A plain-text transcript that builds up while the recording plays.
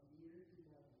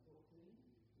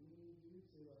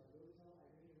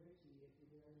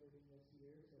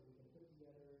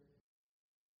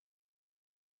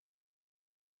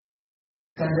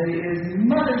Sunday is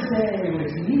Mother's Day,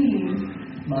 which means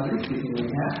mothers get to wear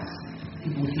hats.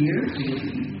 People here get to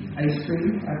eat ice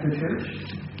cream after church,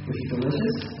 which is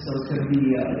delicious. So it's going to be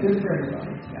good for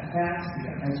everybody. We got hats, we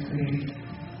got ice cream,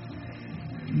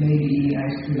 maybe eating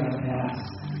ice cream out of hats.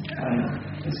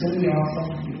 It's going to be awesome.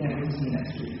 We can't wait to see you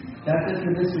next week. That's it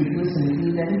for this week. Listen, if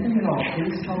you need anything at all,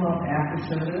 please come up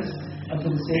after service up to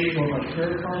the stage of our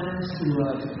prayer partners to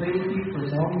pray with you for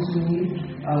as long as you need.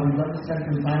 We'd love to spend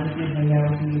some time with you, hang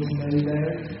out with you, get to know you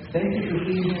better. Thank you for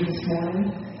being here this morning.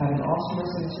 Have an awesome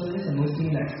rest of the service, and we'll see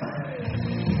you next time.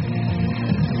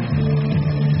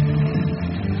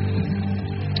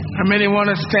 How many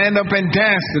want to stand up and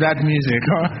dance to that music?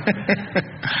 Huh?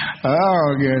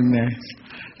 Oh, goodness.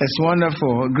 It's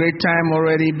wonderful. A great time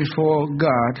already before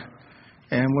God.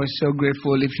 And we're so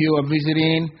grateful. If you are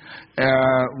visiting,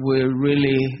 we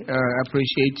really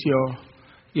appreciate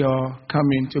your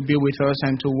coming to be with us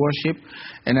and to worship.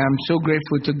 And I'm so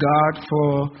grateful to God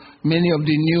for many of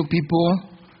the new people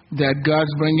that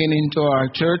God's bringing into our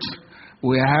church.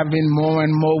 We're having more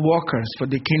and more workers for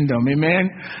the kingdom. Amen?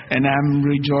 And I'm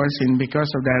rejoicing because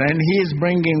of that. And He is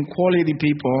bringing quality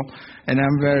people, and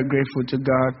I'm very grateful to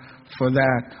God for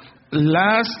that.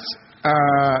 Last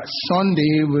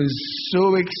Sunday was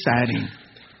so exciting.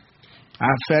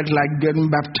 I felt like getting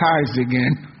baptized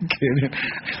again.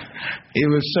 It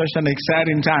was such an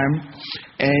exciting time.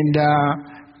 And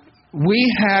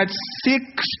we had 6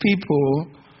 people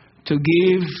to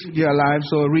give their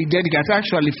lives or rededicate.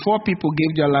 Actually, 4 people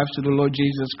gave their lives to the Lord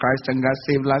Jesus Christ and got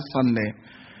saved last Sunday.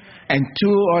 And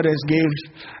 2 others they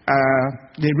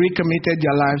recommitted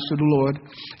their lives to the Lord.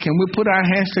 Can we put our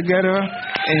hands together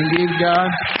and give God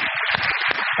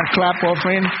a clap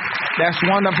offering? That's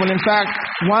wonderful. In fact,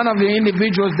 one of the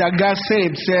individuals that got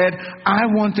saved said, I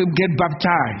want to get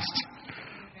baptized.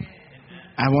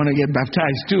 I want to get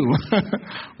baptized too.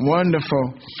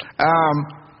 Wonderful.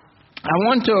 I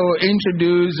want to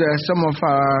introduce some of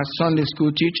our Sunday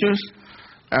school teachers.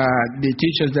 The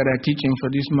teachers that are teaching for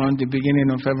this month, the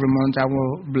beginning of every month, I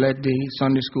will let the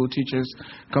Sunday school teachers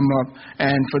come up.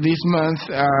 And for this month,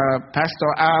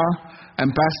 Pastor Al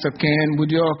and Pastor Ken, would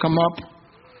you all come up?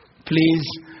 Please.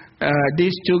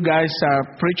 These 2 guys are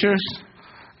preachers,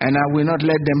 and I will not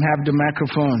let them have the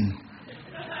microphone.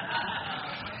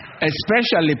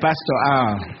 Especially Pastor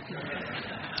Al.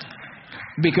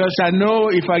 Because I know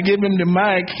if I give him the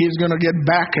mic, he's going to get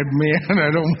back at me, and I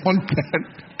don't want that.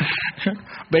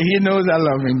 But he knows I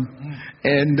love him.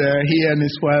 And he and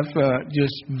his wife are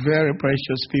just very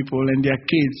precious people, and their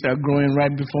kids are growing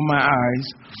right before my eyes.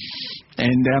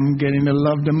 And I'm getting to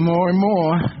love them more and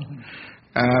more.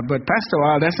 But Pastor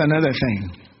Al, that's another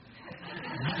thing.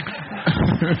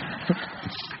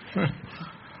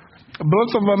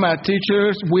 Both of them are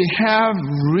teachers. We have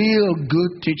real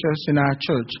good teachers in our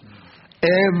church.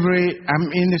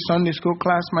 I'm in the Sunday school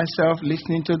class myself,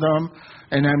 listening to them,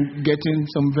 and I'm getting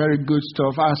some very good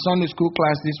stuff. Our Sunday school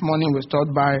class this morning was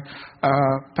taught by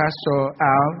Pastor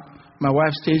Al. My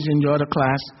wife stays in the other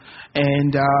class,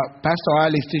 and Pastor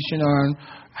Al is teaching on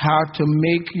how to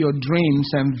make your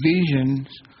dreams and visions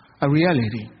a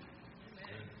reality.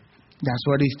 That's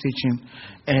what he's teaching.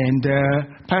 And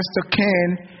Pastor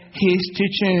Ken, he's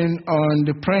teaching on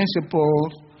the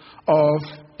principles of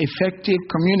effective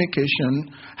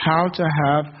communication, how to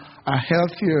have a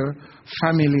healthier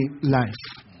family life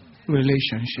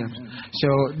relationship. So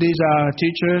these are our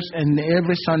teachers, and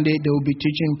every Sunday they will be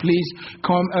teaching. Please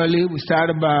come early. We start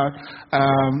about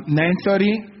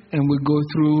 9:30, and we go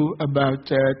through about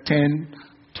 10:20,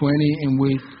 and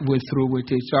we're through with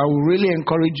it. So I will really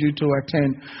encourage you to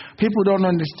attend. People don't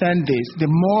understand this. The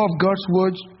more of God's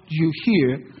words you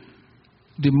hear,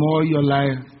 the more your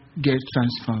life gets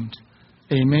transformed.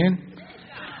 Amen.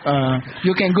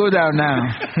 You can go down now.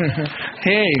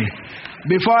 Hey,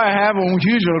 before I have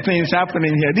unusual things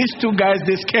happening here, these 2 guys,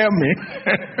 they scare me.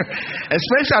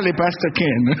 Especially Pastor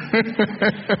Ken.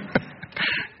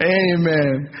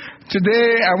 Amen.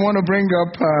 Today, I want to bring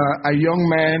up a young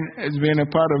man who's been a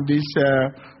part of this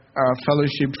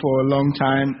fellowship for a long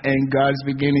time, and God's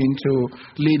beginning to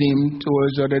lead him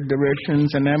towards other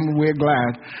directions, and we're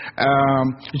glad.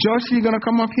 Joyce, you going to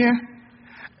come up here?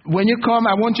 When you come,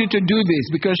 I want you to do this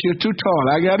because you're too tall.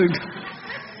 I got it.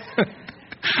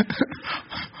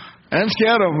 I'm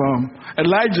scared of him.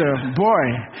 Elijah, boy,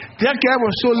 that guy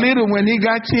was so little when he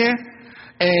got here.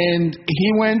 And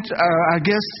he went, I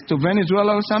guess, to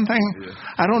Venezuela or something. Yeah.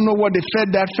 I don't know what they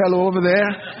fed that fellow over there.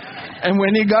 And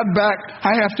when he got back,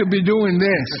 I have to be doing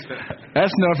this.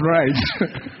 That's not right.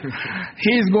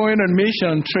 He's going on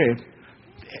mission trip.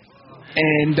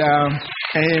 And,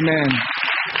 amen.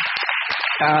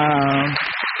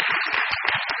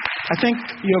 I think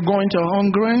you're going to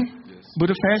Hungary,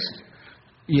 Budapest?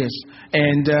 Yes.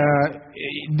 And,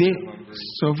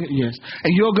 yes.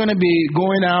 And you're going to be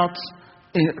going out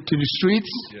to the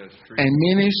streets and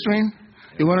ministering.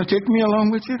 You want to take me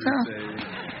along with you, Tom?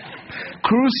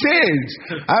 Crusades.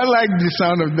 I like the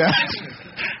sound of that.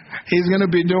 He's going to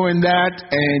be doing that,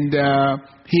 and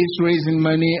he's raising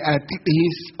money.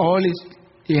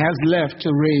 He has left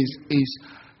to raise is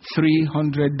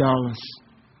 $300.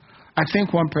 I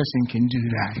think one person can do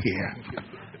that here.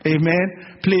 Amen.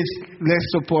 Please,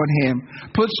 let's support him.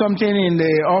 Put something in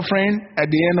the offering at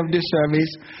the end of the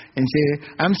service and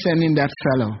say, I'm sending that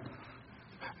fellow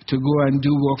to go and do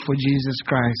work for Jesus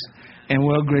Christ. And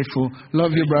we're grateful.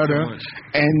 Love you, brother.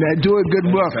 And do a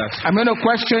good work. I'm going to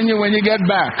question you when you get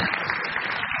back.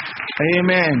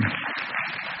 Amen.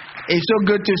 It's so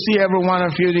good to see every one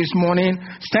of you this morning.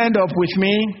 Stand up with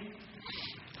me.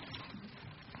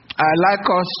 I'd like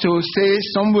us to say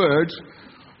some words.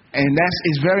 And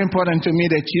it's very important to me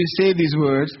that you say these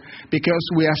words because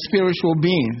we are spiritual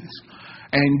beings.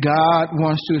 And God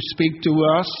wants to speak to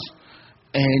us.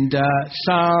 And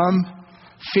Psalm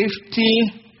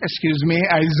 50...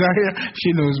 Isaiah,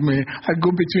 she knows me. I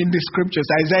go between the scriptures.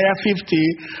 Isaiah 50,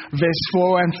 verse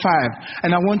 4 and 5.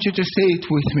 And I want you to say it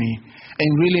with me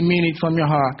and really mean it from your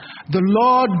heart. The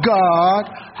Lord God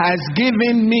has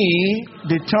given me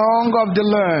the tongue of the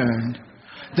learned,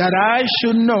 that I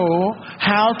should know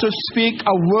how to speak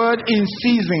a word in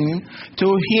season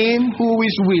to him who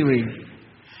is weary.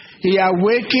 He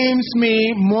awakens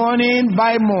me morning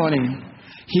by morning.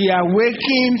 He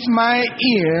awakens my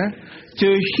ear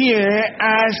to hear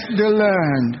as the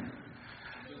learned.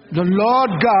 The Lord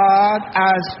God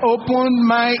has opened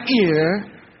my ear,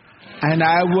 and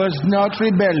I was not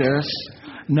rebellious,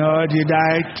 nor did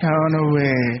I turn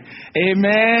away.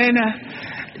 Amen.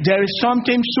 There is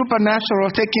something supernatural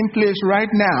taking place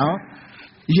right now.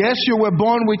 Yes, you were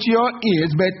born with your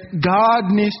ears, but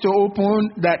God needs to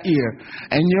open that ear.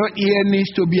 And your ear needs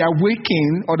to be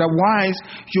awakened, otherwise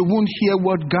you won't hear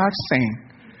what God's saying.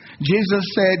 Jesus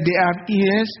said they have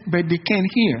ears, but they can't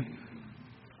hear.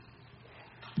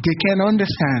 They can't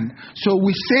understand. So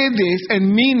we say this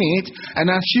and mean it, and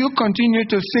as you continue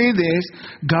to say this,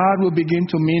 God will begin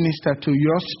to minister to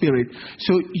your spirit.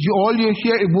 So what you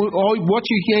hear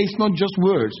is not just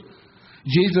words.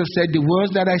 Jesus said, the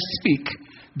words that I speak,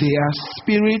 they are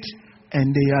spirit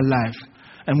and they are life.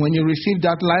 And when you receive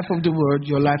that life of the word,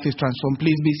 your life is transformed.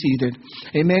 Please be seated.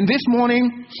 Amen. This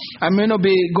morning, I'm going to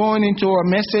be going into a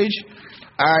message.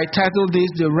 I titled this,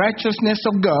 The Righteousness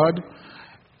of God,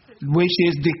 which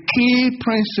is the key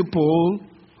principle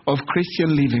of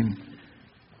Christian living.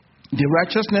 The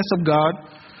righteousness of God,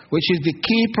 which is the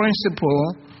key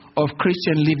principle of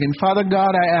Christian living. Father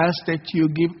God, I ask that you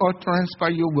give utterance by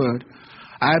your word.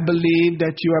 I believe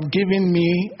that you have given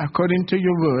me, according to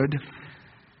your word,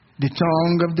 the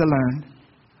tongue of the learned,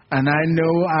 and I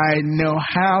know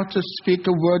how to speak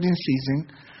a word in season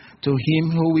to him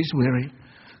who is weary.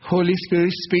 Holy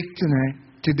Spirit, speak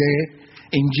today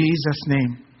in Jesus'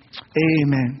 name.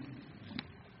 Amen.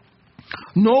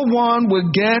 No one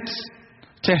will get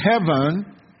to heaven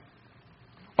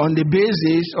on the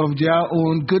basis of their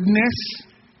own goodness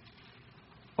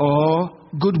or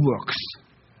good works.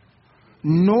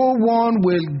 No one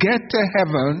will get to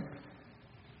heaven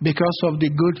because of the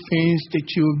good things that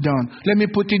you've done. Let me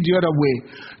put it the other way.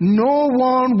 No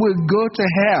one will go to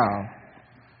hell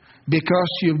because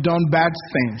you've done bad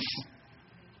things.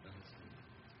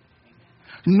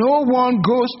 No one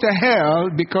goes to hell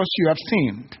because you have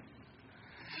sinned.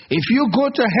 If you go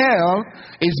to hell,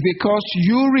 it's because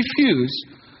you refuse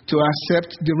to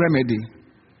accept the remedy,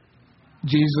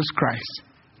 Jesus Christ.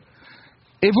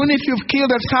 Even if you've killed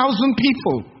 1,000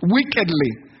 people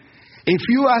wickedly, if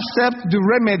you accept the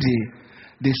remedy,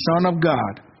 the Son of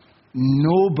God,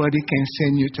 nobody can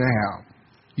send you to hell.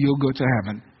 You'll go to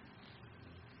heaven.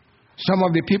 Some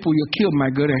of the people you killed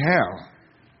might go to hell.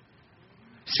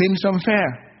 Seems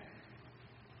unfair.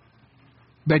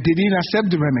 But they didn't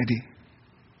accept the remedy.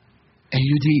 And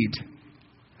you did.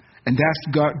 And that's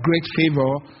great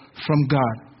favor from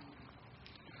God.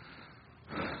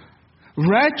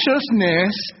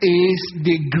 Righteousness is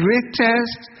the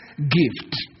greatest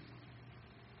gift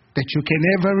that you can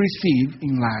ever receive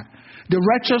in life. The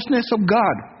righteousness of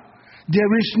God.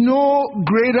 There is no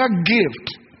greater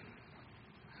gift.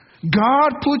 God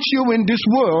puts you in this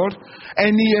world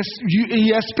and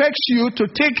He expects you to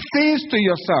take things to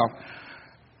yourself.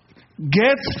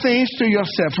 Get things to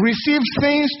yourself. Receive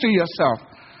things to yourself.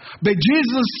 But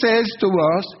Jesus says to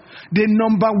us, the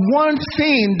number one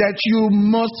thing that you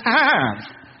must have,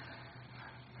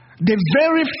 the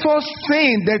very first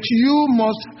thing that you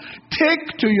must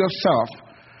take to yourself,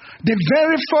 the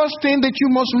very first thing that you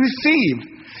must receive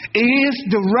is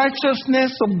the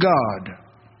righteousness of God.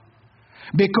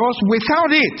 Because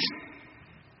without it,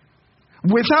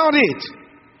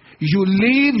 you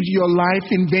live your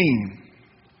life in vain.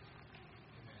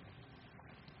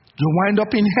 You wind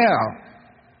up in hell.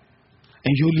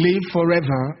 And you live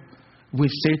forever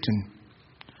with Satan.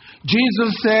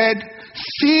 Jesus said,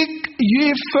 seek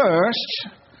ye first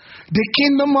the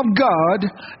kingdom of God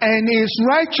and His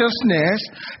righteousness,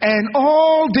 and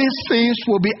all these things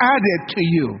will be added to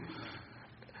you.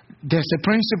 There's a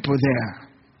principle there.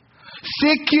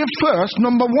 Seek ye first,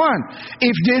 number one.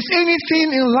 If there's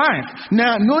anything in life,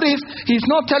 now notice, He's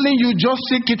not telling you just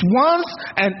seek it once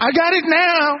and I got it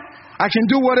now, I can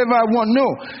do whatever I want. No.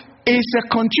 It's a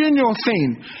continual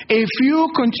thing. If you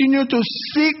continue to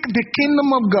seek the kingdom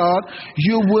of God,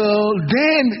 you will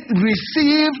then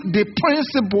receive the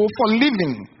principle for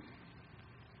living.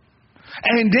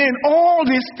 And then all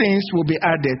these things will be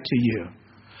added to you.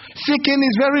 Seeking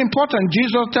is very important.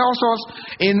 Jesus tells us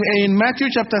in Matthew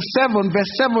chapter 7,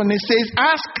 verse 7, He says,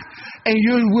 ask and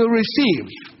you will receive.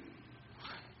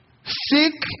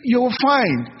 Seek, you will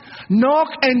find. Knock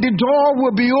and the door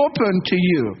will be open to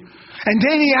you. And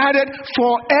then He added,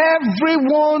 for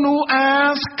everyone who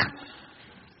asks,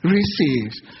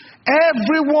 receives.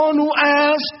 Everyone who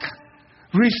asks,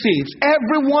 receives.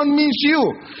 Everyone means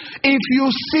you. If you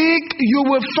seek, you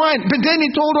will find. But then He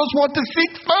told us what to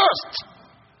seek first.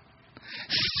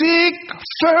 Seek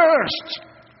first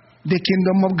the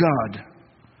kingdom of God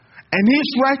and His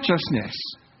righteousness.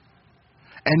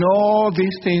 And all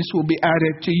these things will be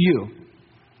added to you.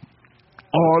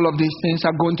 All of these things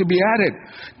are going to be added.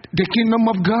 The kingdom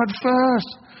of God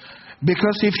first.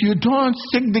 Because if you don't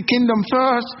seek the kingdom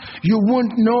first, you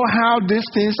won't know how these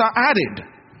things are added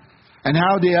and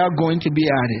how they are going to be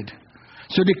added.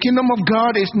 So the kingdom of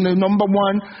God is the number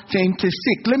one thing to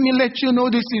seek. Let me let you know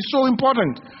this is so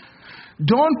important.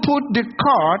 Don't put the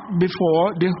cart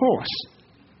before the horse,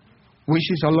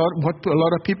 which is what a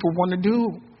lot of people want to do.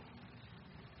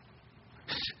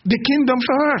 The kingdom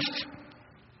first.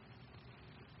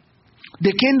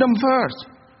 The kingdom first.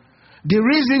 The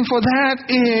reason for that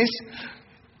is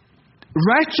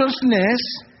righteousness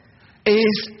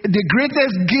is the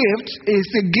greatest gift, is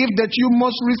a gift that you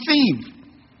must receive.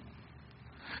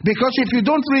 Because if you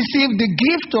don't receive the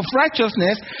gift of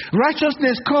righteousness,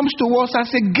 righteousness comes to us as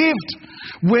a gift.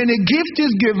 When a gift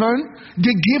is given,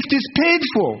 the gift is paid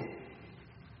for.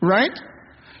 Right?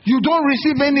 You don't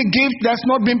receive any gift that's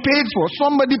not been paid for.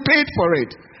 Somebody paid for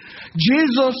it.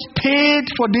 Jesus paid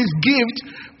for this gift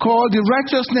called the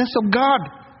righteousness of God.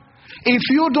 If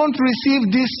you don't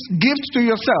receive this gift to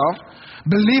yourself,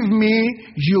 believe me,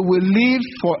 you will live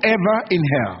forever in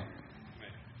hell.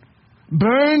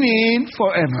 Burning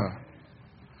forever.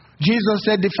 Jesus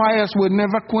said the fires will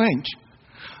never quench.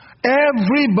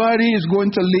 Everybody is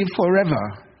going to live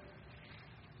forever.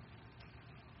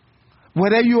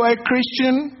 Whether you are a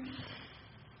Christian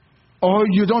or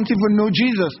you don't even know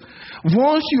Jesus,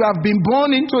 once you have been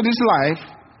born into this life,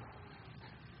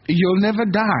 you'll never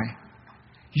die.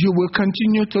 You will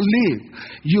continue to live.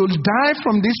 You'll die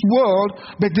from this world,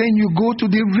 but then you go to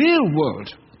the real world.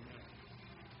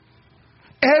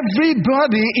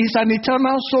 Everybody is an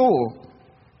eternal soul.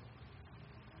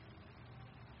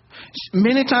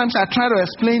 Many times I try to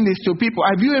explain this to people.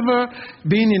 Have you ever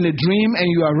been in a dream and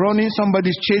you are running,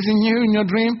 somebody's chasing you in your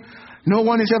dream? No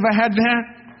one has ever had that?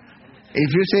 If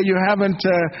you say you haven't,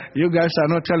 you guys are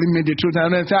not telling me the truth.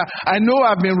 I know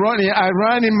I've been running. I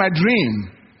ran in my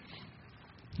dream.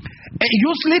 And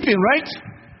you're sleeping, right?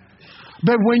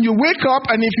 But when you wake up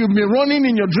and if you've been running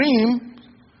in your dream,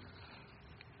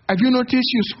 have you noticed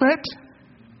you sweat?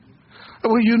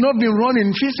 Well, you've not been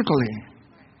running physically.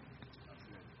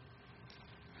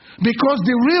 Because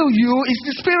the real you is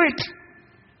the spirit.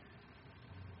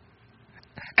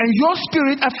 And your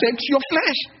spirit affects your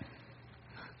flesh.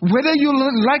 Whether you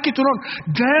like it or not.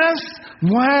 That's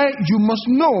why you must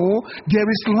know there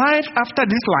is life after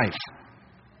this life.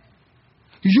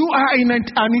 You are in an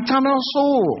eternal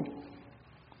soul.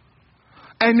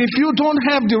 And if you don't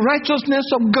have the righteousness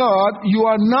of God, you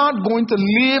are not going to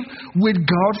live with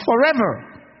God forever.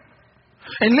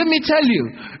 And let me tell you,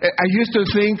 I used to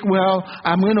think, well,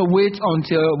 I'm going to wait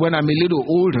until when I'm a little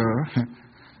older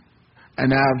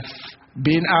and I've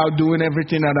been out doing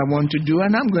everything that I want to do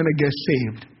and I'm going to get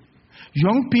saved.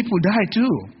 Young people die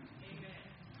too.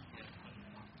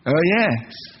 Oh,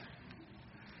 yes.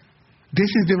 This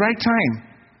is the right time.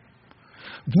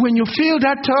 When you feel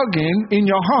that tugging in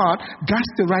your heart,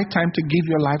 that's the right time to give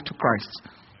your life to Christ.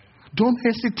 Don't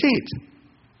hesitate.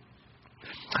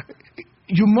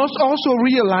 You must also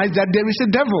realize that there is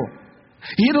a devil.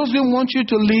 He doesn't want you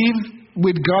to live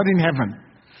with God in heaven.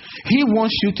 He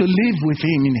wants you to live with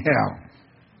Him in hell.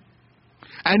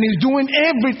 And He's doing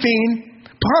everything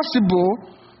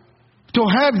possible to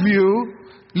have you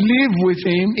live with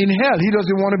Him in hell. He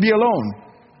doesn't want to be alone.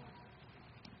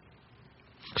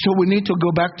 So we need to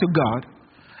go back to God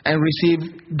and receive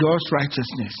God's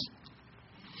righteousness.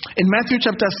 In Matthew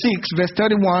chapter 6, verse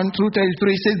 31 through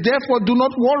 33, it says, therefore do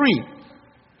not worry.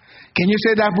 Can you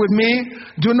say that with me?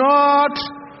 Do not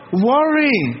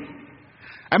worry.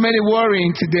 How many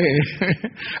worrying today?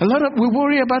 We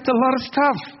worry about a lot of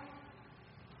stuff.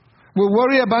 We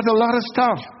worry about a lot of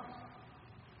stuff.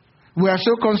 We are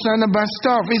so concerned about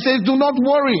stuff. It says, do not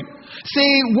worry.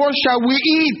 Saying, what shall we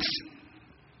eat?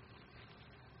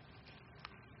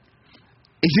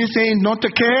 Is He saying not to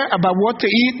care about what to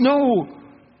eat? No.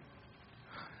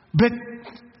 But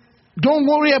don't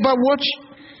worry about what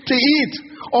to eat,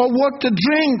 or what to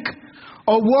drink,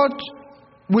 or what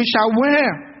we shall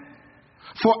wear.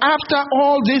 For after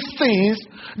all these things,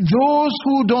 those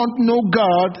who don't know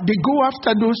God, they go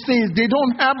after those things. They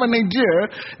don't have an idea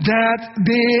that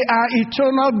they are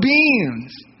eternal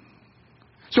beings.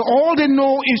 So all they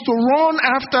know is to run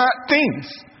after things.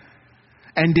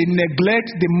 And they neglect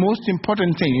the most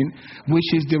important thing,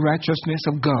 which is the righteousness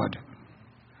of God.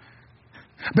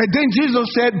 But then Jesus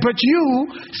said, but you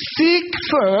seek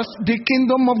first the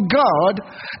kingdom of God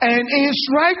and His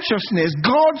righteousness,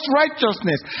 God's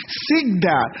righteousness. Seek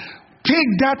that.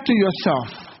 Take that to yourself.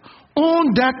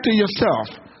 Own that to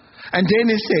yourself. And then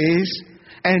He says,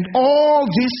 and all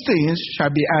these things shall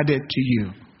be added to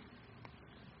you.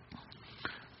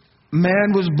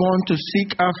 Man was born to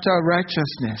seek after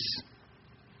righteousness.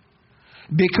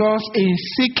 Because in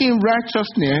seeking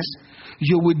righteousness,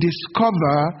 you will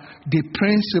discover the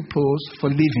principles for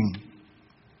living.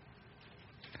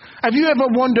 Have you ever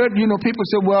wondered, people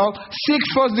say, well, seek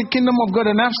first the kingdom of God.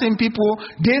 And I've seen people,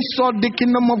 they sought the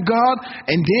kingdom of God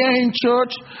and they are in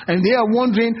church and they are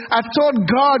wondering, I thought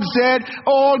God said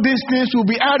all these things will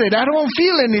be added. I don't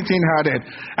feel anything added.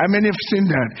 How many have seen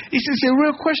that? This is a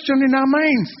real question in our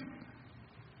minds.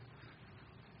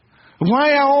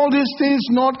 Why are all these things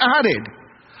not added?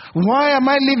 Why am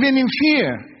I living in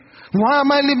fear? Why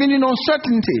am I living in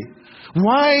uncertainty?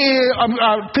 Why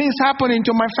are things happening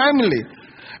to my family?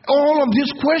 All of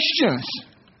these questions.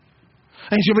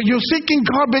 And you're seeking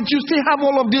God, but you still have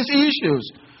all of these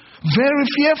issues. Very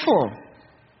fearful.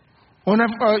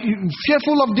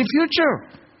 Fearful of the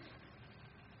future.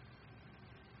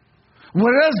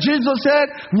 Whereas Jesus said,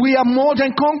 we are more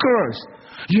than conquerors.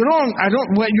 Even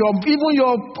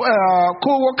your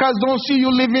co-workers don't see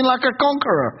you living like a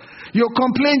conqueror. You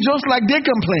complain just like they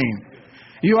complain.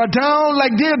 You are down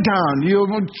like they're down. You're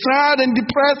sad and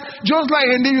depressed just like,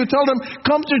 and then you tell them,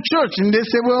 come to church. And they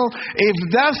say, well, if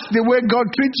that's the way God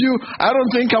treats you, I don't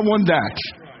think I want that.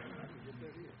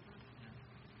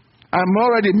 I'm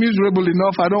already miserable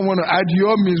enough. I don't want to add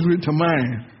your misery to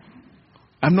mine.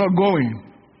 I'm not going.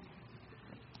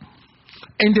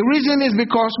 And the reason is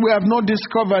because we have not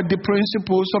discovered the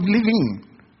principles of living.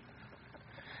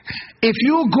 If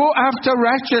you go after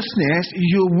righteousness,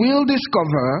 you will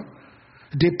discover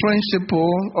the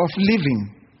principle of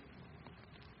living.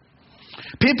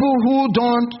 People who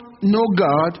don't know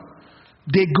God,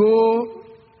 they go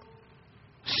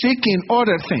seeking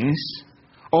other things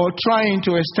or trying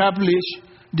to establish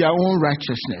their own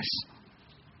righteousness.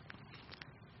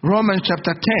 Romans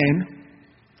chapter 10,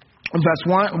 verse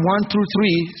 1 through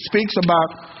 3 speaks about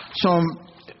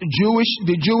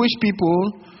the Jewish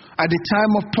people at the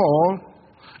time of Paul.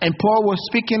 And Paul was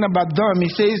speaking about them. He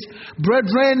says,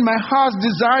 brethren, my heart's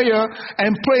desire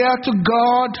and prayer to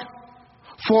God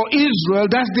for Israel,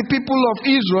 that's the people of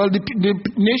Israel, the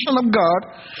nation of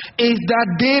God, is that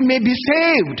they may be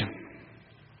saved.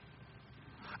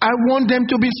 I want them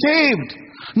to be saved.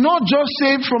 Not just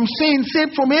saved from sin,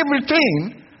 saved from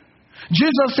everything.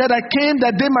 Jesus said, I came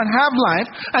that they might have life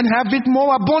and have it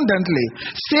more abundantly.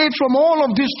 Saved from all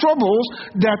of these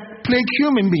troubles that plague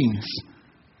human beings.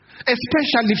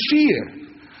 Especially fear.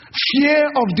 Fear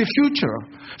of the future.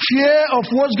 Fear of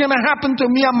what's going to happen to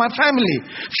me and my family.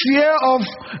 Fear of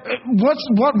what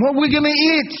we're going to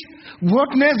eat.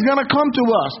 What next going to come to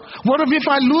us? What if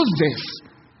I lose this?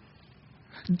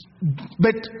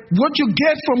 But what you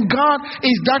get from God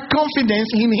is that confidence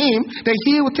in Him that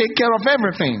He will take care of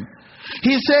everything.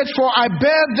 He said, for I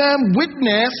bear them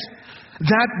witness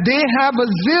that they have a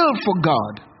zeal for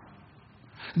God.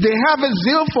 They have a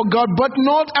zeal for God, but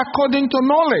not according to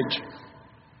knowledge.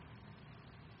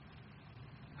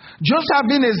 Just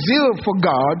having a zeal for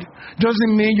God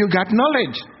doesn't mean you got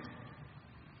knowledge.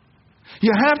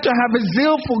 You have to have a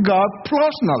zeal for God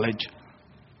plus knowledge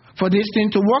for this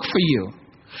thing to work for you.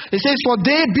 It says, for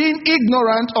they being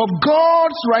ignorant of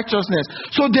God's righteousness.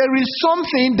 So there is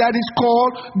something that is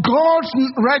called God's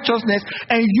righteousness,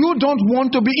 and you don't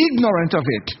want to be ignorant of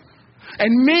it.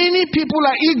 And many people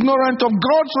are ignorant of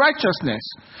God's righteousness.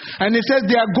 And it says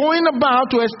they are going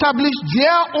about to establish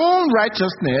their own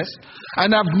righteousness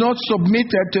and have not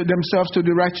submitted to themselves to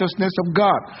the righteousness of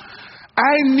God.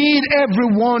 I need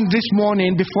everyone this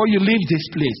morning, before you leave this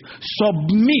place,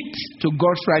 submit to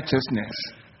God's righteousness.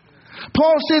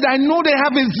 Paul said, I know they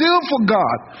have a zeal for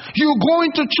God. You go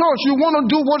into church, you want to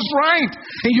do what's right,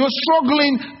 and you're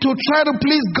struggling to try to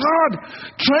please God,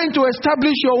 trying to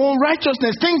establish your own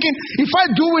righteousness, thinking, if I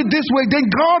do it this way, then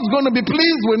God's going to be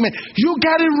pleased with me. You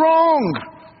got it wrong.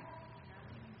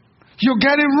 You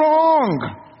got it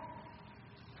wrong.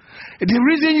 The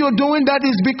reason you're doing that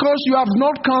is because you have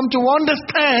not come to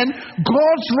understand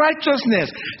God's righteousness.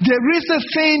 There is a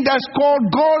thing that's called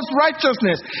God's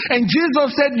righteousness. And Jesus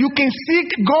said you can seek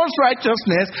God's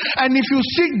righteousness, and if you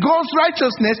seek God's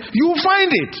righteousness, you'll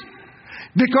find it.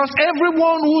 Because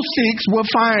everyone who seeks will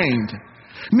find.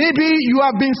 Maybe you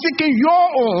have been seeking your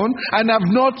own and have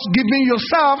not given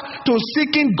yourself to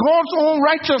seeking God's own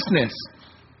righteousness.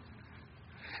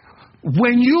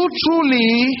 When you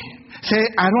truly say,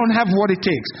 I don't have what it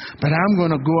takes, but I'm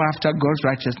going to go after God's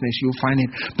righteousness, you'll find it.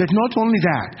 But not only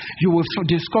that, you will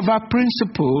discover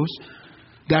principles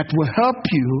that will help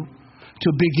you to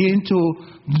begin to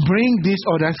bring these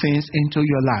other things into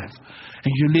your life.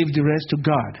 And you leave the rest to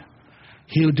God.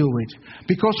 He'll do it.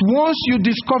 Because once you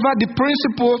discover the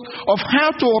principles of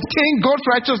how to obtain God's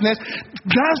righteousness,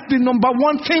 that's the number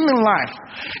one thing in life.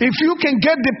 If you can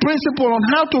get the principle on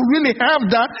how to really have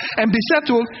that and be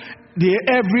settled,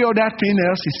 every other thing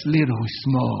else is little,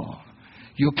 small.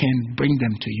 You can bring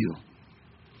them to you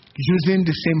using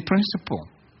the same principle.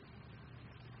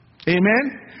 Amen?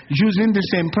 Using the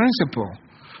same principle.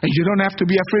 And you don't have to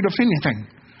be afraid of anything.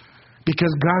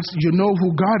 Because you know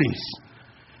who God is.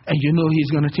 And you know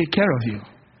He's going to take care of you.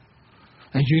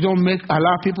 And you don't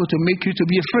allow people to make you to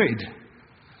be afraid.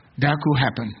 That could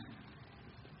happen.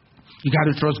 You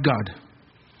got to trust God.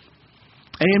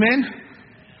 Amen?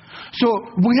 So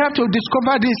we have to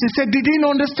discover this. He said they didn't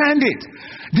understand it.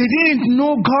 They didn't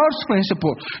know God's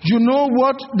principle. You know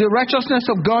what the righteousness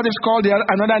of God is called?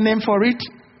 Another name for it?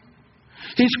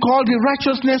 It's called the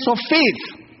righteousness of faith.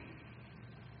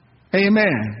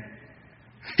 Amen.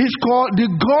 It's called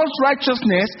God's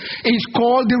righteousness is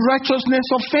called the righteousness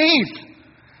of faith.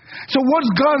 So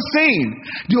what's God saying?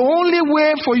 The only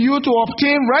way for you to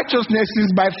obtain righteousness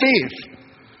is by faith.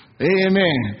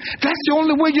 Amen. That's the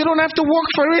only way. You don't have to work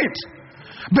for it.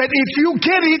 But if you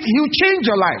get it, He'll change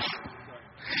your life.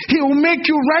 He will make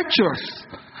you righteous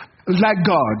like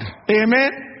God.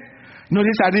 Amen.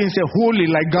 Notice I didn't say holy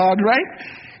like God, right?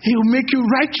 He will make you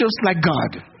righteous like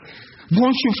God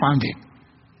once you found it.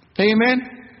 Amen.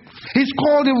 It's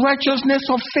called the righteousness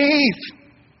of faith.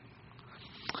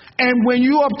 And when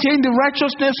you obtain the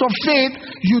righteousness of faith,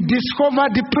 you discover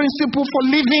the principle for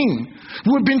living.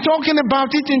 We've been talking about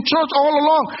it in church all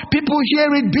along. People hear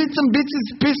it bits and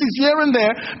pieces here and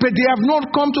there, but they have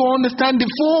not come to understand the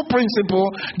full principle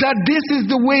that this is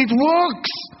the way it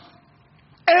works.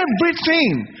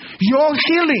 Everything, your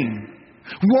healing,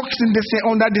 works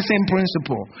under the same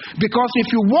principle. Because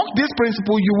if you walk this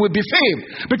principle, you will be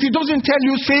saved. But He doesn't tell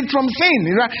you saved from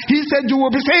sin. Right? He said you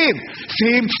will be saved.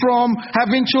 Saved from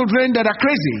having children that are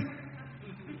crazy.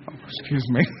 Oh, excuse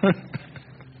me.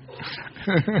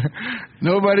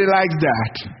 Nobody likes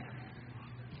that.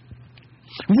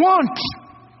 Want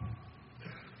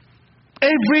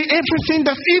everything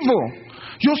that's evil.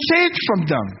 You're saved from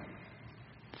them.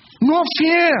 No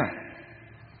fear.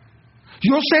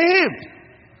 You're saved.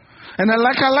 And I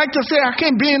like to say, I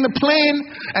can't be in the plane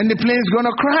and the plane's going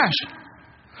to crash.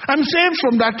 I'm saved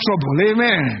from that trouble.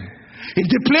 Amen. If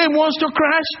the plane wants to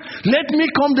crash, let me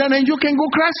come down and you can go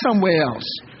crash somewhere else.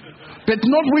 But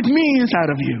not with me inside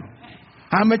of you.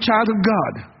 I'm a child of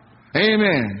God.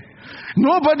 Amen.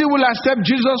 Nobody will accept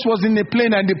Jesus was in the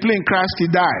plane and the plane crashed, He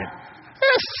died.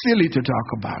 That's silly to talk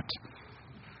about.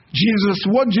 Jesus,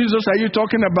 what Jesus are you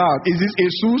talking about? Is this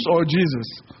Jesus or Jesus?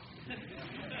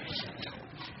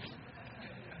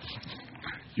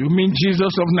 You mean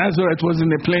Jesus of Nazareth was in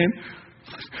a plane?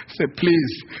 Say,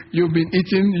 please, you've been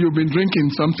eating, you've been drinking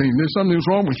something. There's something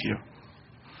wrong with you.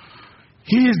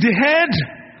 He is the head,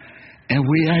 and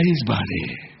we are His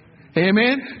body.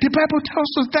 Amen? The Bible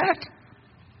tells us that.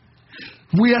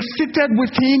 We are seated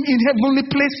with Him in heavenly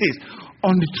places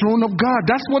on the throne of God.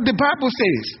 That's what the Bible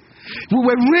says. We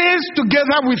were raised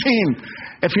together with Him,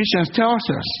 Ephesians tells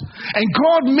us. And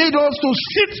God made us to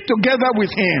sit together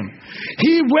with Him.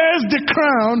 He wears the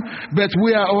crown, but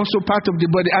we are also part of the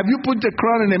body. Have you put the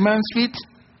crown on a man's feet?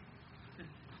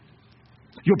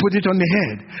 You put it on the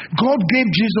head. God gave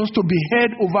Jesus to be head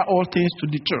over all things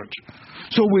to the church.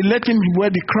 So we let Him wear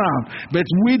the crown, but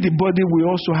we, the body, we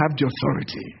also have the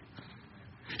authority.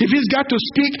 If He's got to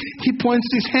speak, He points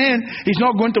His hand. He's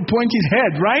not going to point His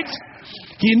head, right?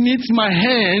 He needs my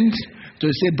hand to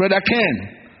say, Brother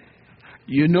Ken,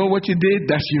 you know what you did?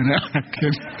 That's you now.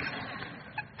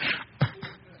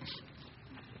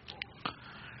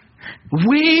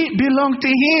 We belong to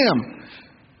Him.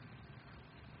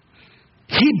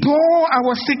 He bore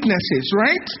our sicknesses,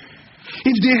 right?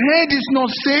 If the head is not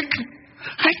sick,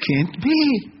 I can't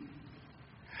be.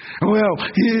 Well,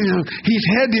 his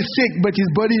head is sick, but his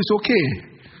body is okay.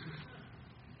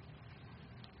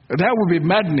 That would be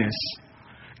madness.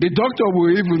 The doctor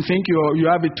will even think you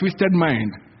have a twisted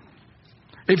mind.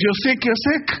 If you're sick, you're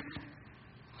sick.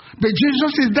 But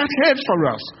Jesus is that head for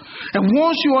us. And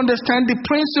once you understand the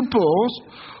principles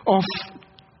of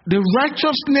the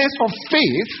righteousness of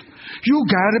faith, you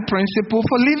got a principle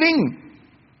for living.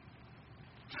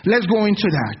 Let's go into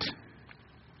that.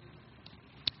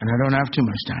 And I don't have too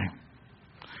much time.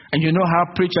 And you know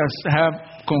how preachers have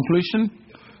conclusion?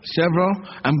 Several.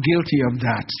 I'm guilty of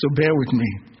that. So bear with me.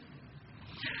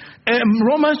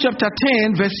 Romans chapter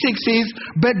 10 verse 6 says,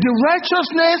 but the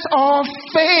righteousness of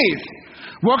faith.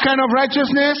 What kind of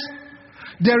righteousness?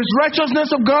 There is righteousness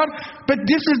of God, but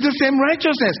this is the same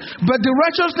righteousness. But the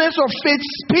righteousness of faith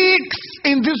speaks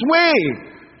in this way.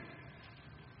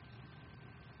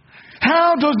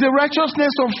 How does the righteousness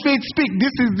of faith speak?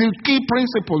 This is the key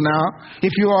principle now,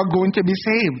 if you are going to be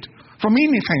saved from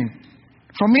anything.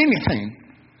 From anything.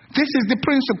 This is the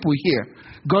principle here.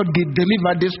 God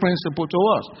delivered this principle to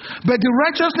us. But the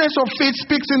righteousness of faith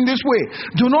speaks in this way.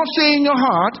 Do not say in your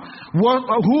heart,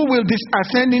 who will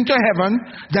ascend into heaven?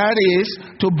 That is,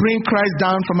 to bring Christ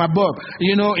down from above.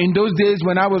 You know, in those days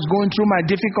when I was going through my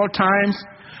difficult times,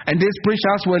 and these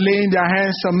preachers were laying their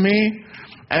hands on me,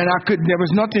 and there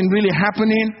was nothing really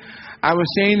happening, I was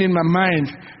saying in my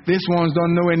mind, these ones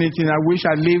don't know anything. I wish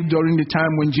I lived during the time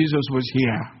when Jesus was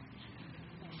here.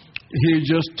 He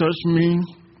just touched me,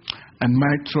 and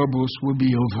my troubles will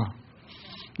be over.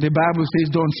 The Bible says,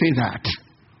 don't say that.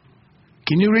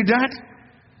 Can you read that?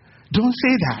 Don't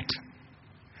say that.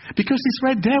 Because it's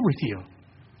right there with you.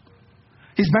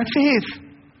 It's by faith.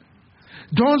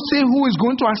 Don't say who is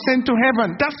going to ascend to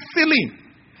heaven. That's silly.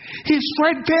 He's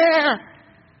right there.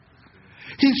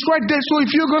 He's right there. So if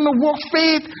you're going to walk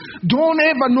faith, don't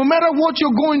ever, no matter what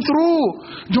you're going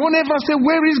through, don't ever say,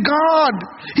 where is God?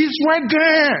 He's right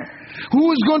there.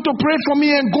 Who is going to pray for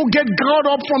me and go get God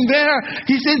up from there?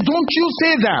 He says, don't you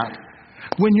say that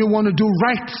when you want to do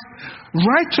right.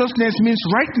 Righteousness means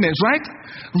rightness, right?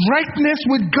 Rightness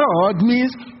with God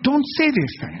means don't say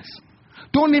these things.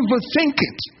 Don't even think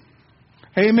it.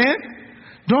 Amen?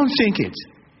 Don't think it.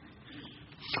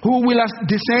 Who will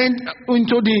descend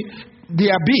into the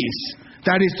abyss,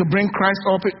 that is to bring Christ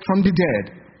up from the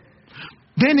dead.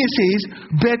 Then he says,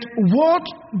 but what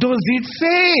does it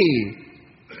say?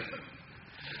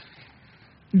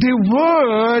 The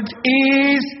word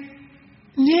is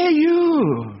near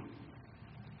you.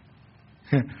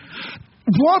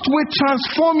 What will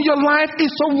transform your life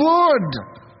is a word.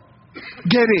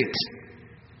 Get it?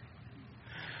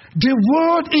 The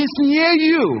word is near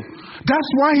you.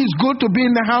 That's why it's good to be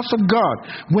in the house of God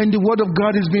when the word of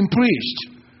God is being preached.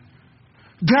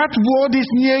 That word is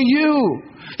near you.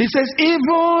 It says,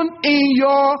 even in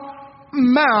your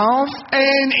mouth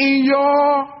and in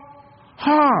your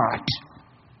heart.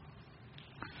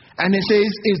 And it says,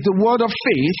 it's the word of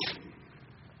faith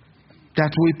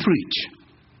that we preach.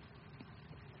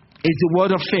 It's the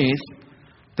word of faith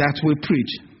that we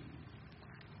preach.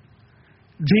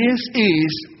 This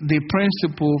is the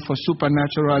principle for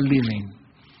supernatural living.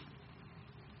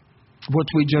 What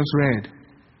we just read.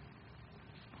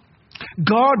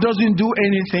 God doesn't do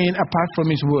anything apart from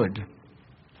His word.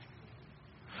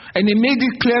 And He made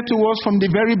it clear to us from the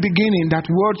very beginning that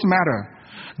words matter.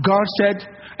 God said,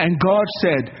 and God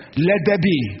said, let there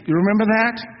be. You remember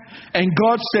that? And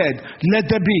God said, let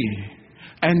there be.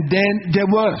 And then there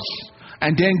was.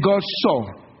 And then God saw.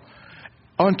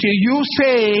 Until you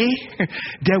say,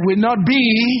 there will not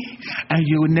be, and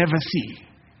you will never see.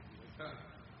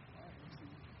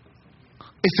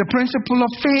 It's a principle of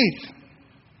faith.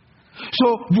 So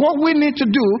what we need to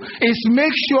do is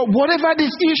make sure whatever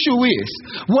this issue is,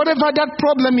 whatever that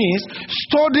problem is,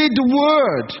 study the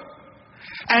Word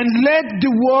and let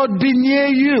the Word be near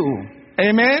you.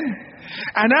 Amen?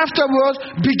 And afterwards,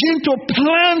 begin to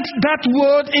plant that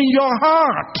Word in your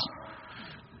heart.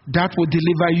 That will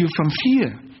deliver you from fear.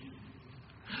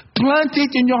 Plant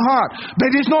it in your heart. But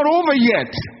it's not over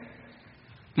yet.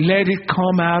 Let it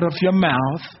come out of your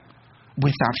mouth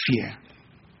without fear.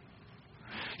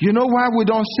 You know why we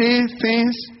don't say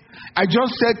things? I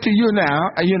just said to you now,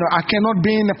 I cannot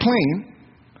be in a plane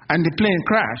and the plane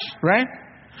crash, right?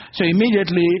 So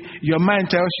immediately your mind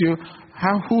tells you,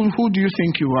 who do you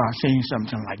think you are saying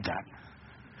something like that?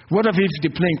 What if the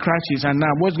plane crashes and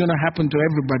now what's going to happen to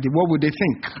everybody? What would they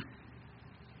think?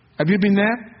 Have you been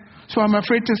there? So I'm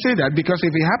afraid to say that, because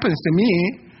if it happens to me,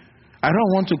 I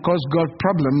don't want to cause God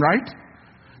problem, right?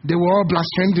 They will all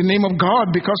blaspheme the name of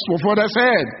God because of what I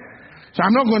said. So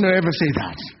I'm not going to ever say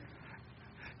that.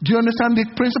 Do you understand the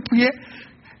principle here?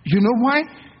 You know why?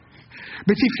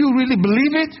 But if you really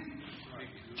believe it,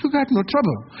 you got no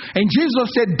trouble. And Jesus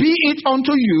said, be it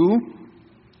unto you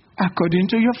according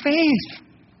to your faith.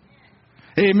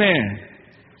 Amen.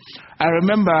 I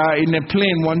remember in a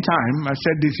plane one time, I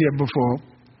said this here before,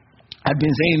 I've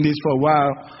been saying this for a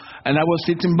while, and I was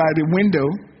sitting by the window,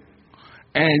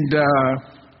 and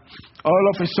all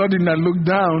of a sudden I looked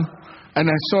down, and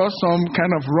I saw some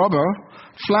kind of rubber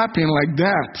flapping like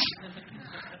that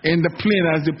in the plane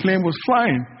as the plane was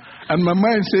flying. And my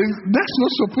mind says, that's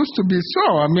not supposed to be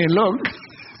so. I mean, look.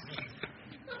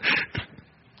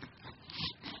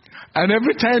 And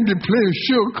every time the plane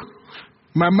shook,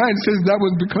 my mind says that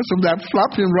was because of that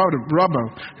flapping rubber.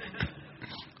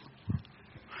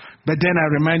 But then I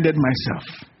reminded myself,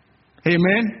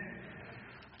 amen,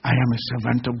 I am a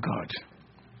servant of God.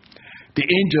 The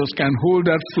angels can hold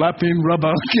that flapping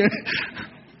rubber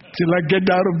till I get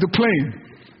out of the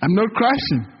plane. I'm not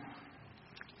crashing.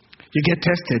 You get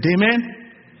tested. Amen?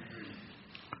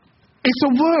 It's a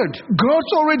word.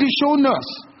 God's already shown us.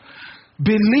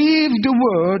 Believe the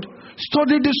word.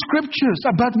 Study the scriptures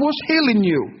about what's healing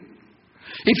you.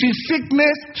 If it's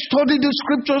sickness, study the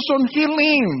scriptures on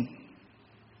healing.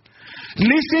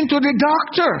 Listen to the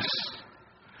doctors.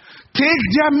 Take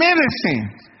their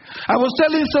medicine. I was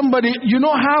telling somebody, you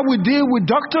know how we deal with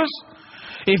doctors?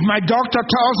 If my doctor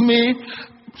tells me,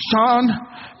 son,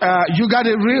 you got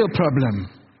a real problem.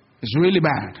 It's really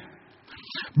bad.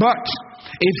 But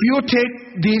if you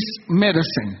take this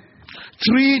medicine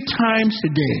 3 times a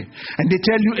day, and they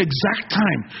tell you exact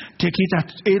time, take it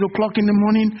at 8 o'clock in the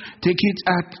morning, take it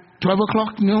at 12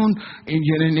 o'clock noon,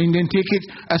 and then take it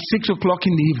at 6 o'clock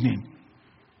in the evening.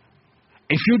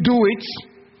 If you do it,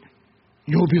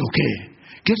 you'll be okay.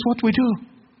 Guess what we do?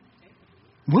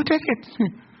 We'll take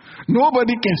it.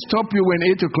 Nobody can stop you when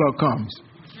 8 o'clock comes.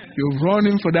 You're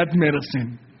running for that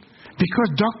medicine. Because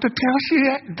doctor tells you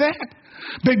that.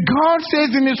 But God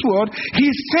says in His Word, He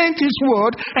sent His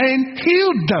Word and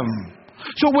healed them.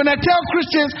 So when I tell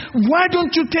Christians, why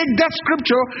don't you take that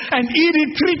scripture and eat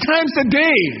it 3 times a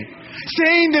day?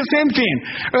 Saying the same thing.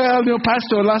 Well,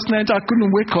 pastor, last night I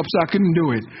couldn't wake up, so I couldn't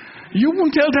do it. You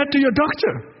won't tell that to your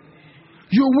doctor.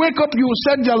 You wake up, you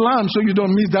set the alarm so you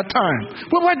don't miss that time.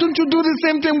 Well, why don't you do the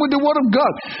same thing with the Word of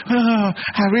God?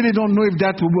 I really don't know if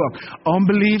that will work.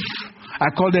 Unbelief, I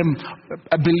call them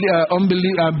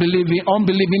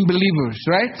unbelieving believers,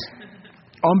 right?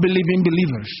 Unbelieving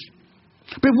believers.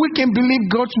 But we can believe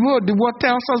God's Word. The Word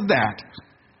tells us that.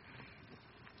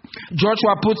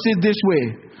 Joshua puts it this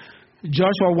way.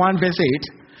 Joshua 1 verse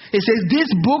 8. It says, this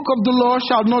book of the law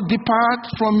shall not depart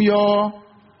from your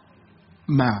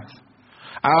mouth.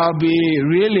 I'll be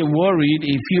really worried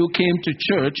if you came to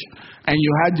church and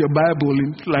you had your Bible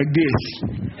like this.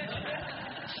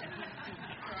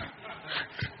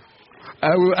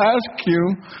 I will ask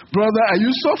you, brother, are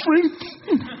you suffering?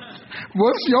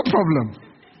 What's your problem?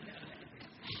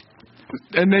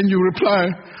 And then you reply,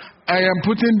 I am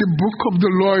putting the book of the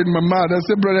law in my mouth. I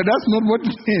said, brother, that's not what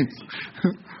it means.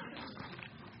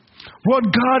 What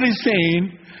God is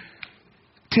saying,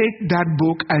 take that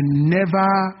book and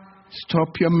never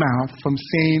stop your mouth from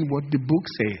saying what the book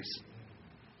says.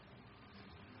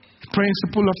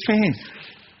 Principle of faith.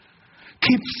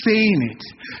 Keep saying it.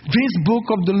 This book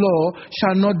of the law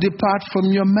shall not depart from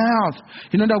your mouth.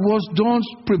 In other words, don't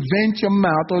prevent your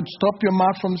mouth or stop your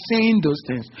mouth from saying those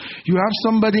things. You have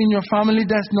somebody in your family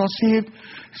that's not saved,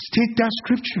 take that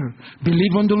scripture.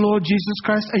 Believe on the Lord Jesus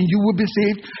Christ and you will be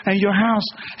saved and your house.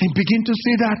 And begin to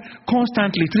say that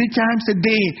constantly, 3 times a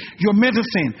day, your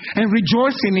medicine, and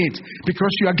rejoice in it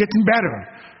because you are getting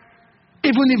better.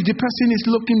 Even if the person is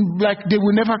looking like they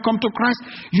will never come to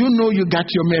Christ, you know you got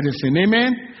your medicine.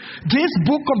 Amen? This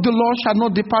book of the law shall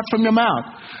not depart from your mouth.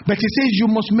 But it says you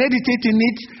must meditate in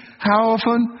it. How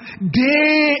often?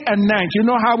 Day and night. You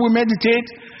know how we meditate?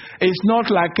 It's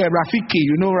not like Rafiki.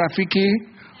 You know Rafiki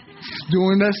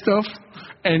doing that stuff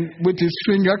and with his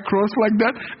finger crossed like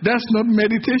that? That's not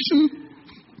meditation.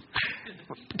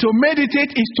 To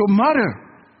meditate is to mutter.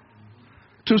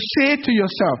 To say to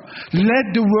yourself,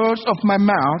 let the words of my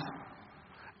mouth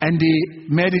and the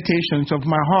meditations of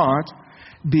my heart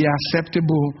be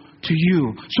acceptable to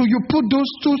you. So you put those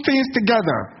two things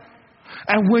together.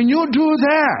 And when you do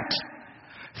that,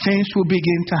 things will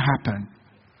begin to happen.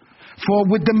 For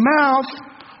with the mouth,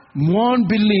 one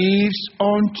believes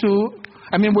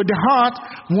with the heart,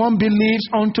 one believes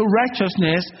unto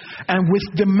righteousness, and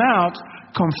with the mouth,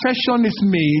 confession is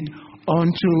made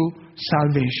unto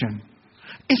salvation.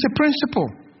 It's a principle.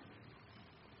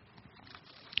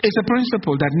 It's a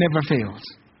principle that never fails.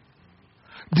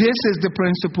 This is the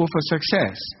principle for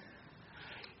success.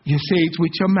 You say it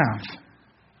with your mouth.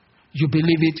 You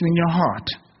believe it in your heart.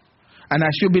 And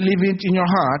as you believe it in your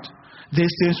heart,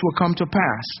 these things will come to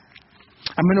pass.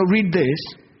 I'm going to read this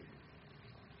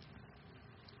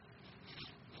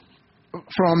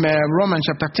from Romans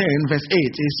chapter 10, verse 8.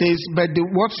 It says, but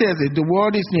what says it? The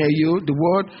word is near you. The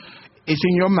word is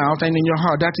in your mouth and in your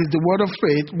heart. That is the word of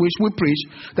faith which we preach,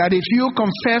 that if you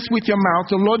confess with your mouth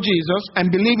the Lord Jesus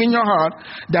and believe in your heart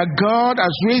that God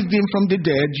has raised him from the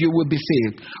dead, you will be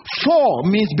saved. For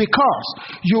means because.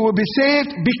 You will be saved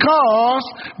because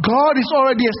God has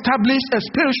already established a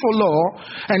spiritual law,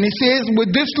 and he says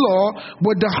with this law,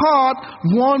 with the heart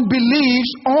one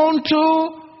believes unto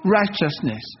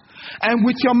righteousness, and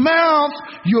with your mouth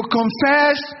you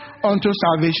confess unto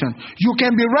salvation. You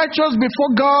can be righteous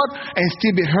before God and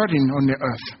still be hurting on the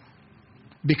earth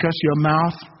because your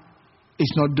mouth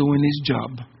is not doing its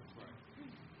job.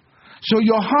 So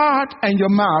your heart and your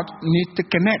mouth need to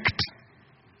connect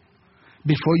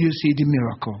before you see the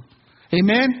miracle.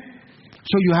 Amen?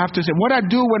 So you have to say, what I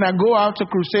do when I go out to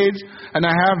crusades and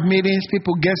I have meetings,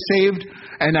 people get saved,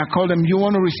 and I call them, you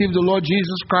want to receive the Lord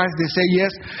Jesus Christ? They say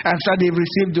yes. After they've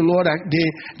received the Lord,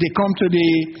 they come to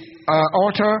the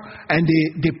altar and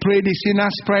they pray the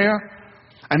sinner's prayer.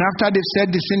 And after they've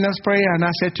said the sinner's prayer, and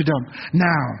I said to them,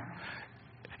 now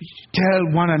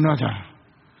tell one another,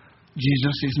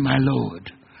 Jesus is my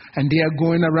Lord. And they are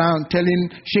going around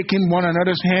shaking one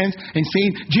another's hands and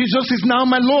saying, Jesus is now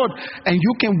my Lord. And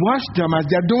you can watch them as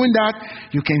they're doing that.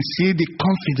 You can see the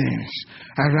confidence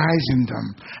arise in them.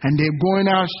 And they're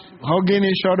going out, hugging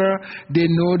each other.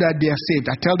 They know that they are saved.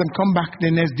 I tell them, come back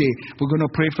the next day. We're going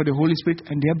to pray for the Holy Spirit.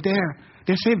 And they're there.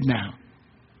 They're saved now.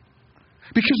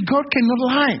 Because God cannot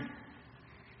lie.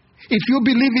 If you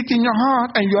believe it in your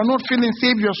heart and you are not feeling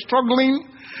saved, you're struggling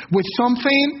with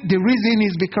something, the reason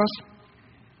is because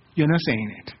you're not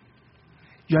saying it.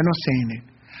 You're not saying it.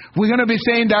 We're going to be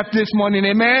saying that this morning.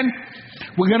 Amen?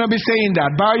 We're going to be saying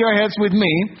that. Bow your heads with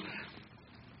me.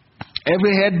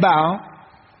 Every head bow.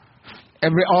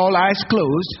 All eyes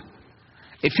closed.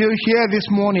 If you're here this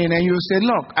morning and you say,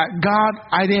 look, God,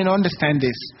 I didn't understand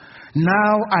this.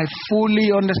 Now I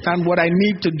fully understand what I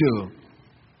need to do.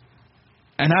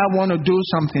 And I want to do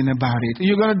something about it.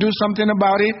 You're going to do something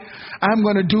about it? I'm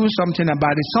going to do something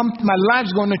about it. My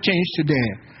life's going to change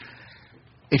today.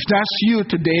 If that's you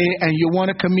today and you want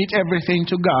to commit everything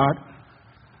to God,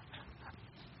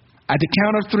 at the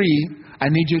count of 3, I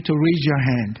need you to raise your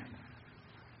hand.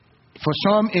 For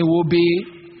some, it will be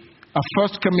a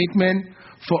first commitment.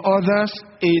 For others,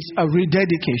 it's a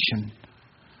rededication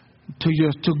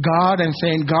to God and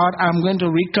saying, God, I'm going to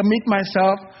recommit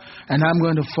myself and I'm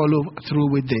going to follow through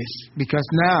with this. Because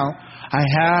now I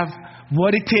have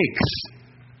what it takes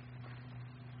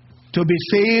to be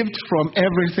saved from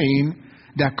everything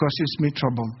that causes me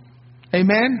trouble.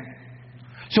 Amen?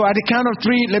 So at the count of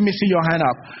 3, let me see your hand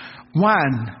up.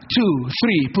 1, 2,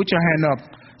 3. Put your hand up.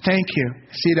 Thank you.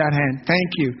 See that hand.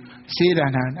 Thank you. See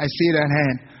that hand. I see that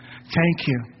hand. Thank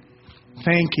you.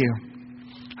 Thank you.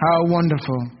 How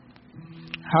wonderful.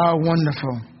 How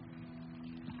wonderful.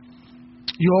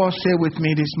 You all say with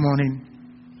me this morning,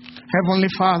 Heavenly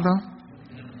Father,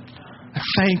 I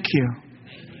thank you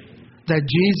that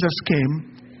Jesus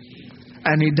came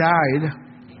and he died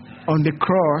on the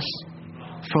cross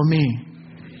for me.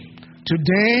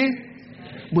 Today,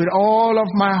 with all of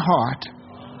my heart,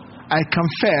 I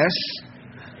confess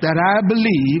that I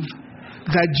believe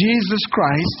that Jesus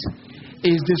Christ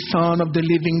is the Son of the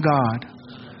living God.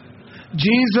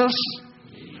 Jesus,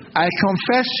 I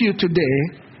confess you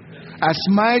today as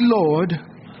my Lord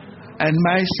and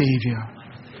my Savior.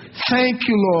 Thank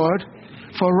you, Lord,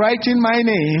 for writing my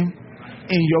name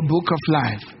in your book of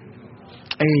life.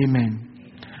 Amen.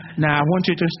 Now, I want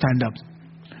you to stand up.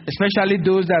 Especially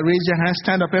those that raise your hands,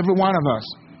 stand up, every one of us.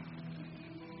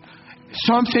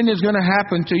 Something is going to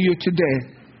happen to you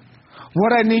today.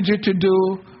 What I need you to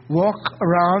do, walk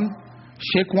around,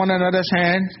 shake one another's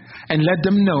hands, and let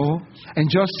them know, and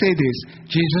just say this: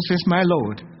 Jesus is my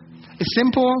Lord. It's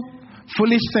simple,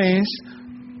 foolish things,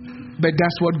 but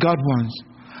that's what God wants.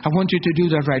 I want you to do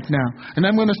that right now. And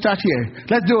I'm going to start here.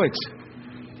 Let's do it.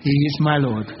 He is my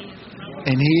Lord,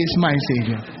 and He is my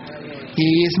Savior.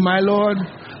 He is my Lord,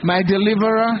 my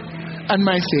deliverer, and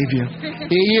my Savior.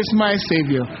 He is my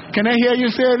Savior. Can I hear you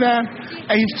say that?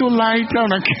 He's too light.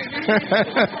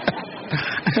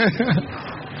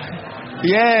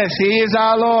 Yes, He is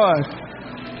our Lord.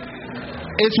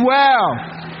 It's well.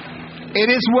 It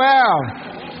is well.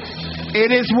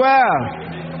 It is well.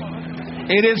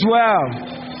 It is well.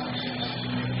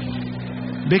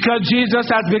 Because Jesus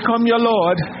has become your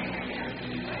Lord.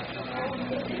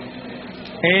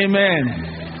 Amen.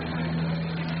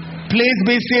 Please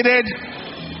be seated.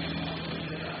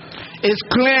 It's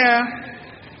clear.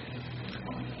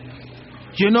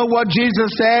 You know what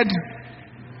Jesus said?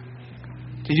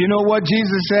 Did you know what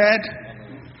Jesus said?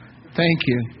 Thank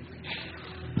you.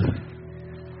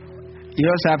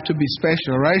 Yours have to be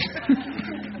special, right?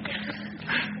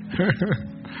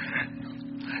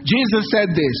 Jesus said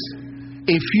this: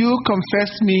 if you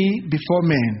confess me before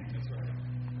men,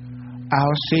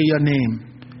 I'll say your name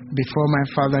before my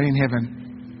Father in heaven.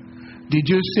 Did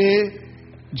you say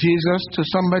Jesus to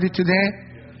somebody today?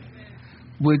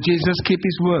 Will Jesus keep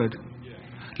His word?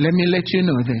 Let me let you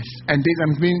know this, and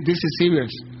this is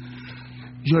serious.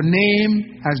 Your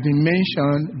name has been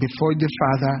mentioned before the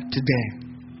Father today.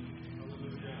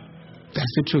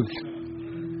 That's the truth.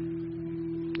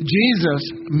 Jesus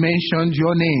mentioned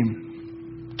your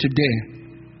name today.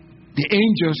 The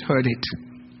angels heard it.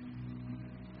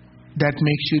 That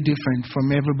makes you different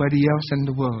from everybody else in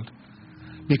the world,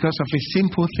 because of a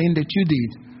simple thing that you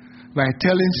did by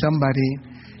telling somebody,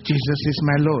 Jesus is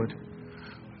my Lord.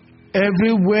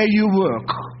 Everywhere you work,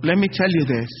 let me tell you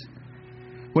this: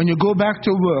 when you go back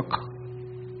to work,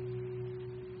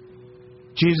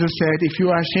 Jesus said, if you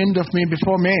are ashamed of me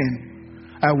before men,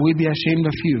 I will be ashamed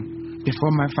of you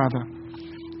before my Father.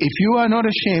 If you are not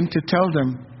ashamed to tell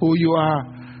them who you are,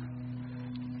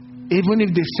 even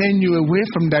if they send you away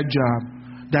from that job,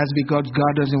 that's because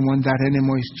God doesn't want that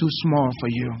anymore. It's too small for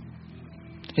you.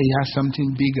 He has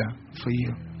something bigger for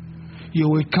you. You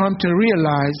will come to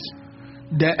realize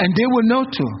that, and they will know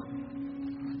too,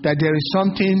 that there is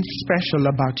something special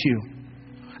about you.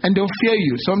 And they'll fear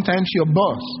you. Sometimes your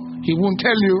boss, he won't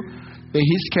tell you, but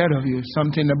he's scared of you.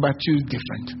 Something about you is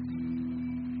different.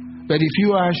 But if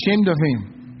you are ashamed of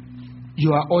him,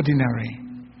 you are ordinary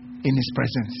in his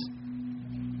presence.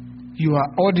 You are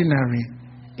ordinary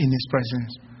in his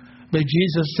presence. But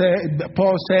Jesus said,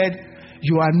 Paul said,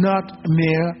 you are not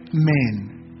mere men.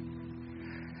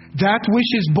 That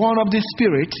which is born of the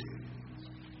Spirit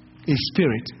is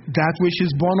spirit. That which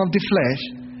is born of the flesh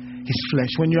is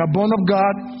flesh. When you are born of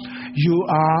God, you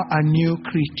are a new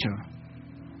creature.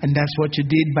 And that's what you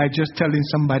did by just telling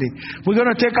somebody, we're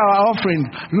going to take our offering,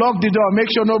 lock the door, make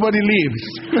sure nobody leaves.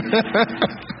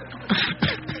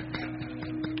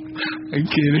 I'm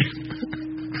kidding.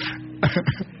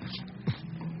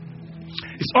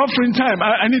 It's offering time.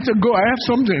 I need to go. I have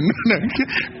something.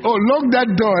 Oh, lock that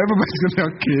door. Everybody's going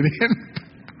to be kidding.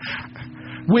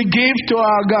 We give to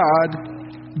our God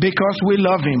because we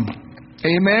love Him.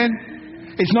 Amen.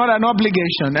 It's not an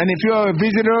obligation. And if you're a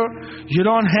visitor, you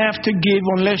don't have to give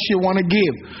unless you want to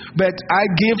give. But I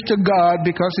give to God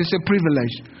because it's a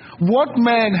privilege. What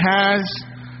man has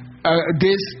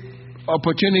this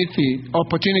opportunity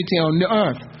on the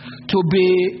earth to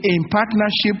be in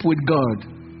partnership with God?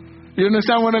 You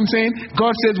understand what I'm saying?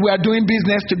 God says we are doing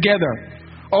business together.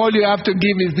 All you have to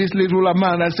give is this little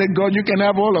amount. I said, God, you can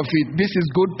have all of it. This is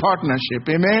good partnership.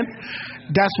 Amen?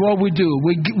 That's what we do.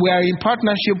 We are in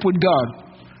partnership with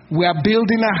God. We are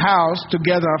building a house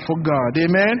together for God.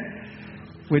 Amen?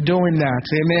 We're doing that.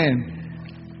 Amen.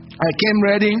 I came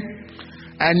ready.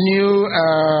 I knew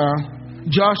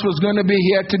Josh was going to be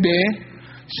here today.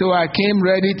 So I came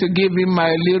ready to give him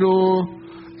my little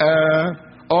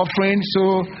offering.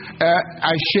 So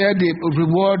I share the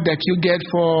reward that you get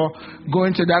for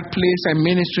going to that place and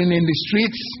ministering in the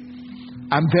streets.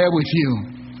 I'm there with you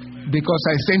because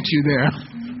I sent you there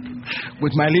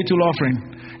with my little offering.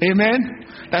 Amen?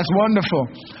 That's wonderful.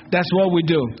 That's what we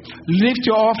do. Lift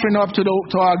your offering up to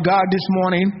our God this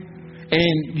morning,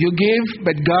 and you give,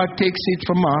 but God takes it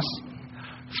from us.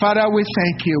 Father, we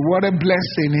thank you. What a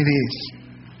blessing it is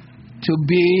to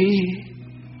be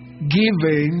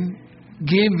giving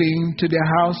to the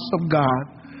house of God,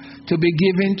 to be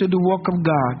giving to the work of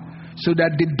God, so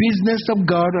that the business of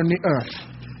God on the earth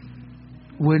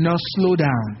will not slow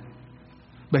down,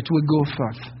 but will go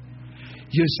forth.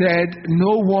 You said,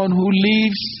 no one who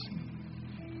leaves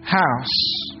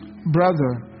house,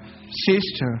 brother,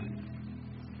 sister,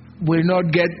 will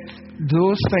not get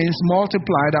those things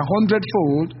multiplied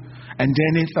 100-fold and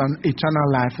then it's on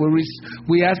eternal life.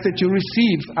 We ask that you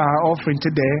receive our offering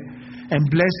today and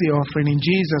bless the offering in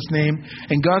Jesus' name.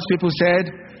 And God's people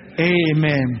said,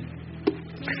 amen.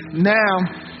 Now,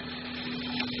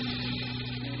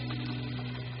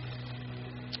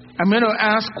 I'm going to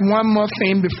ask one more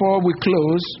thing before we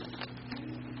close.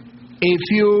 If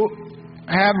you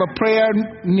have a prayer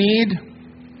need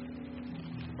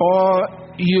or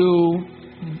you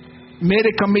made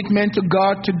a commitment to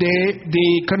God today,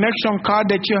 the connection card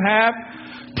that you have,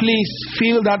 please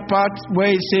fill that part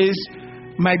where it says,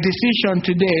 my decision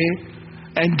today,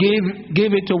 and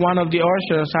give it to one of the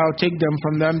ushers. I'll take them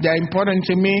from them. They're important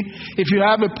to me. If you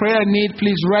have a prayer need,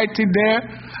 please write it there.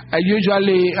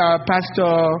 Usually,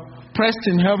 Pastor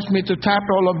Preston helps me to type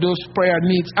all of those prayer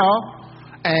needs out,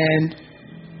 and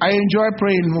I enjoy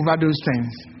praying over those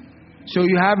things. So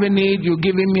you have a need, you're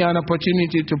giving me an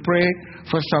opportunity to pray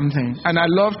for something. And I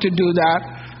love to do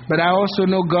that, but I also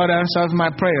know God answers my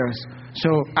prayers. So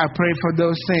I pray for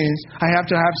those things. I have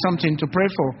to have something to pray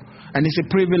for. And it's a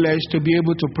privilege to be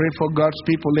able to pray for God's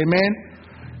people. Amen?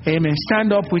 Amen.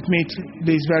 Stand up with me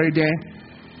this very day.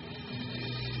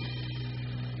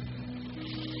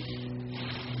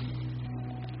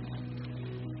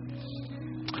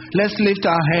 Let's lift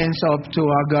our hands up to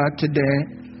our God today.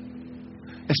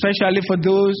 Especially for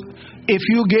those, if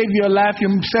you gave your life, you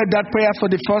said that prayer for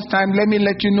the first time, let me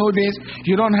let you know this,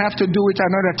 you don't have to do it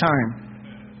another time.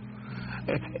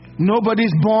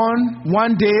 Nobody's born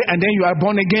one day and then you are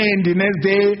born again the next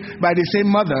day by the same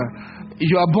mother.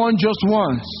 You are born just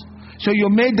once. So you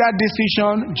made that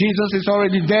decision. Jesus is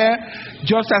already there.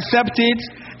 Just accept it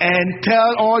and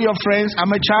tell all your friends,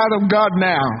 I'm a child of God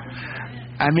now.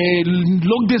 I may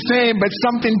look the same, but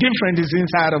something different is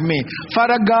inside of me.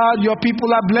 Father God, your people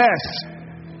are blessed.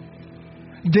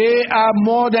 They are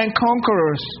more than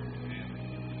conquerors.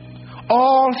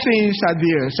 All things are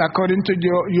theirs, according to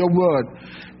your word.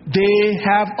 They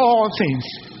have all things.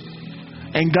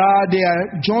 And God, they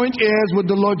are joint heirs with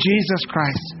the Lord Jesus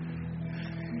Christ.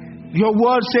 Your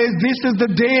word says, this is the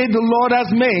day the Lord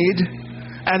has made,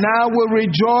 and I will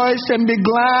rejoice and be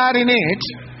glad in it.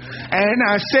 And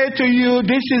I say to you,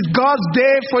 this is God's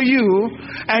day for you,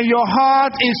 and your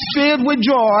heart is filled with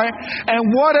joy,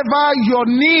 and whatever your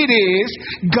need is,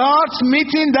 God's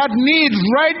meeting that need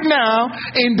right now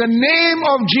in the name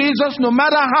of Jesus. No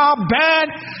matter how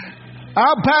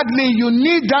badly you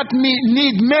need that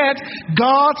need met,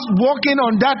 God's working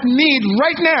on that need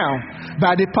right now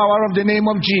by the power of the name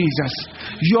of Jesus.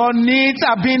 Your needs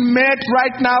are being met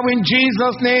right now in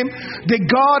Jesus' name. The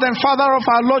God and Father of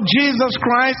our Lord Jesus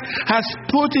Christ has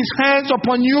put his hands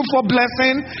upon you for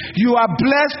blessing. You are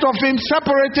blessed of him,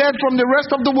 separated from the rest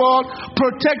of the world,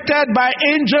 protected by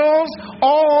angels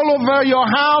all over your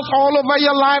house, all over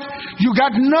your life. You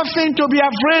got nothing to be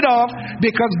afraid of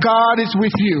because God is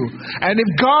with you. And if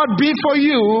God be for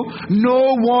you, no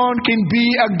one can be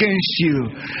against you.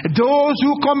 Those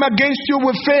who come against you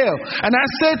will fail. And I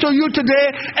say to you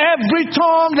today, every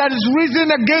tongue that is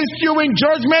risen against you in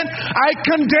judgment, I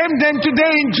condemn them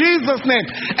today in Jesus' name.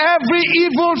 Every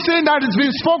evil thing that has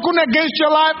been spoken against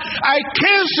your life, I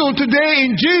cancel today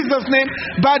in Jesus' name.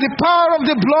 By the power of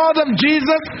the blood of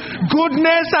Jesus,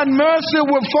 goodness and mercy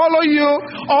will follow you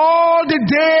all the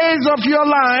days of your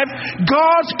life.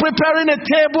 God's preparing a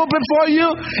table before you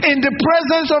in the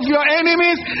presence of your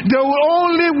enemies. They will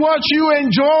only watch you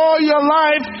enjoy your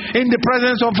life in the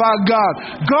presence of our God.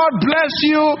 God bless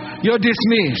you. You're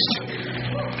dismissed.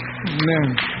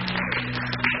 Amen.